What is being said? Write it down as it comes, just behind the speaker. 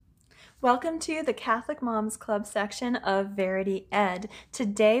Welcome to the Catholic Moms Club section of Verity Ed.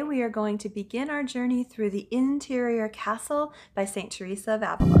 Today we are going to begin our journey through the interior castle by St. Teresa of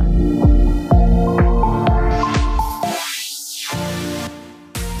Avila.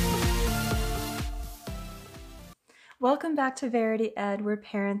 Welcome back to Verity Ed, where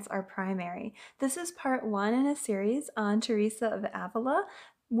parents are primary. This is part one in a series on Teresa of Avila,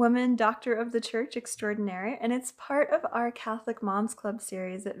 woman doctor of the church extraordinaire, and it's part of our Catholic Moms Club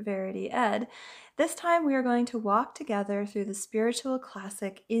series at Verity Ed. This time we are going to walk together through the spiritual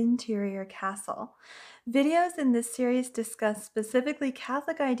classic Interior Castle. Videos in this series discuss specifically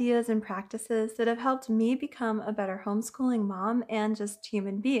Catholic ideas and practices that have helped me become a better homeschooling mom and just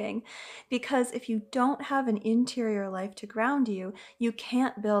human being. Because if you don't have an interior life to ground you, you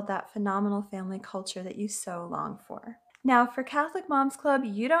can't build that phenomenal family culture that you so long for. Now, for Catholic Moms Club,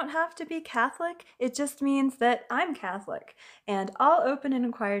 you don't have to be Catholic. It just means that I'm Catholic, and all open and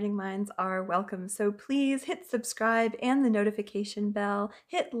inquiring minds are welcome. So please hit subscribe and the notification bell,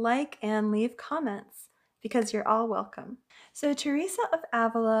 hit like, and leave comments, because you're all welcome. So Teresa of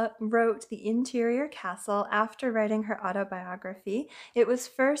Avila wrote The Interior Castle after writing her autobiography. It was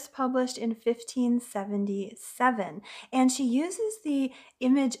first published in 1577, and she uses the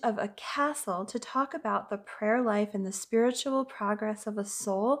image of a castle to talk about the prayer life and the spiritual progress of a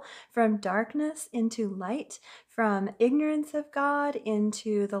soul from darkness into light, from ignorance of God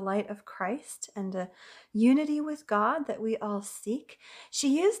into the light of Christ and a unity with God that we all seek.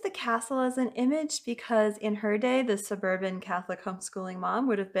 She used the castle as an image because in her day, the suburban Catholic homeschooling mom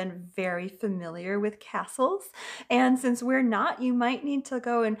would have been very familiar with castles. And since we're not, you might need to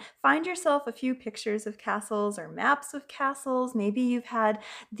go and find yourself a few pictures of castles or maps of castles. Maybe you've had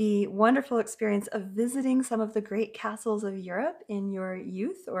the wonderful experience of visiting some of the great castles of Europe in your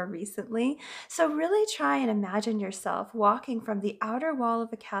youth or recently. So really try and imagine yourself walking from the outer wall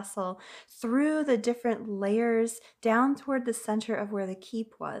of a castle through the different layers down toward the center of where the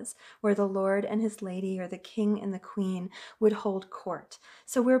keep was, where the Lord and his lady or the king and the queen would hold court.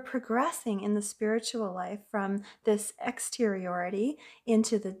 So we're progressing in the spiritual life from this exteriority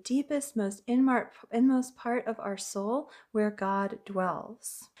into the deepest, most inmost part of our soul where God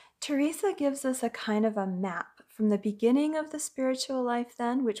dwells. Teresa gives us a kind of a map from the beginning of the spiritual life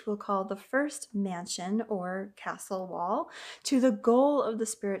then, which we'll call the first mansion or castle wall, to the goal of the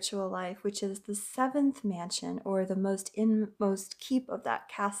spiritual life, which is the seventh mansion or the most inmost keep of that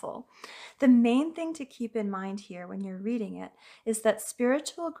castle. The main thing to keep in mind here when you're reading it is that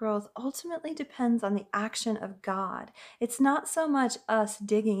spiritual growth ultimately depends on the action of God. It's not so much us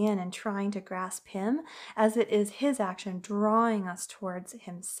digging in and trying to grasp him as it is his action drawing us towards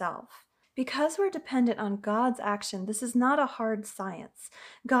himself. Because we're dependent on God's action, this is not a hard science.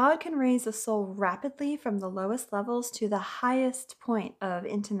 God can raise a soul rapidly from the lowest levels to the highest point of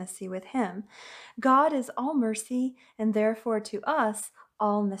intimacy with him. God is all mercy, and therefore to us,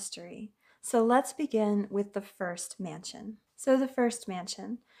 all mystery. So let's begin with the first mansion. So the first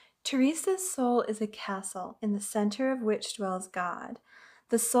mansion. Teresa's soul is a castle in the center of which dwells God.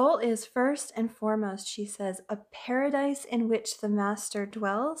 The soul is first and foremost, she says, a paradise in which the Master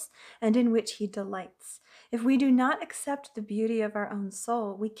dwells and in which he delights. If we do not accept the beauty of our own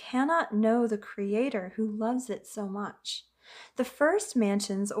soul, we cannot know the Creator who loves it so much. The first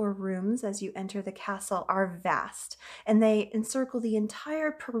mansions or rooms as you enter the castle are vast, and they encircle the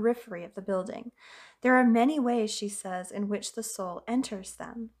entire periphery of the building. There are many ways, she says, in which the soul enters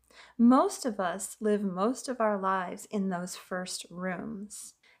them. Most of us live most of our lives in those first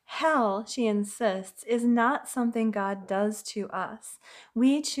rooms. Hell, she insists, is not something God does to us.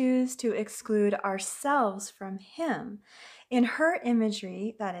 We choose to exclude ourselves from him. In her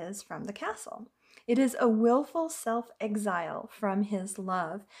imagery, that is, from the castle. It is a willful self-exile from his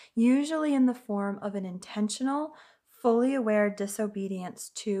love, usually in the form of an intentional, fully aware disobedience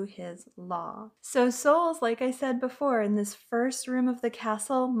to his law. So souls, like I said before, in this first room of the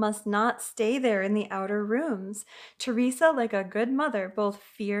castle must not stay there in the outer rooms. Teresa, like a good mother, both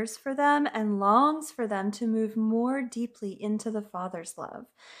fears for them and longs for them to move more deeply into the Father's love.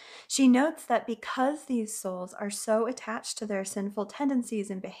 She notes that because these souls are so attached to their sinful tendencies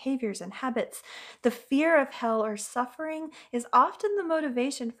and behaviors and habits, the fear of hell or suffering is often the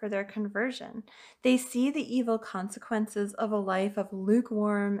motivation for their conversion. They see the evil consequences of a life of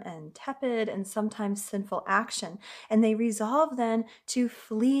lukewarm and tepid and sometimes sinful action, and they resolve then to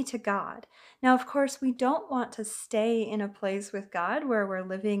flee to God. Now, of course, we don't want to stay in a place with God where we're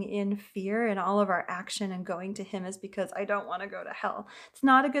living in fear and all of our action and going to him is because I don't want to go to hell. It's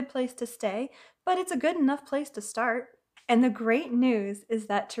not a good place to stay, but it's a good enough place to start. And the great news is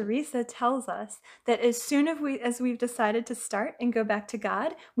that Teresa tells us that as soon as we've decided to start and go back to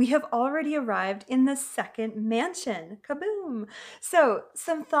God, we have already arrived in the second mansion. Kaboom! So,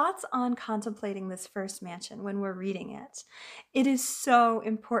 some thoughts on contemplating this first mansion when we're reading it. It is so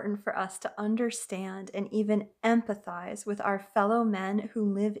important for us to understand and even empathize with our fellow men who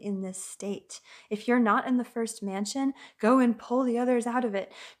live in this state. If you're not in the first mansion, go and pull the others out of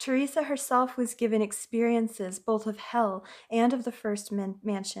it. Teresa herself was given experiences both of hell and of the first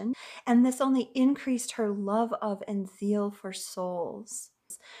mansion, and this only increased her love of and zeal for souls.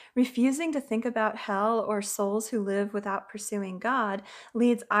 Refusing to think about hell or souls who live without pursuing God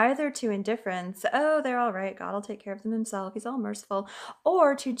leads either to indifference, oh, they're all right, God will take care of them himself, he's all merciful,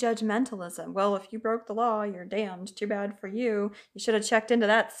 or to judgmentalism. Well, if you broke the law, you're damned. Too bad for you. You should have checked into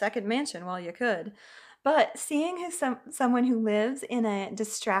that second mansion while you could. But seeing someone who lives in a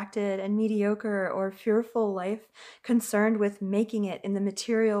distracted and mediocre or fearful life, concerned with making it in the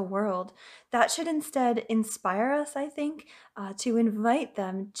material world, that should instead inspire us, I think, to invite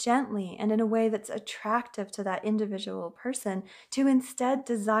them gently and in a way that's attractive to that individual person to instead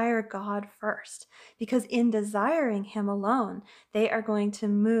desire God first. Because in desiring Him alone, they are going to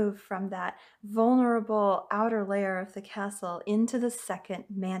move from that vulnerable outer layer of the castle into the second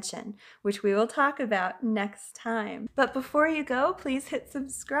mansion, which we will talk about next time. But before you go, please hit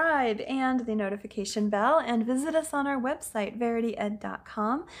subscribe and the notification bell and visit us on our website,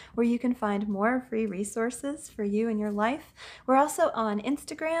 verityed.com, where you can find more free resources for you and your life. We're also on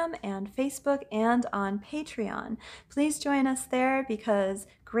Instagram and Facebook and on Patreon. Please join us there because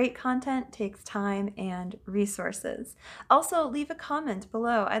great content takes time and resources. Also, leave a comment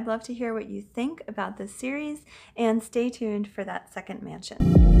below. I'd love to hear what you think about this series, and stay tuned for that second mansion.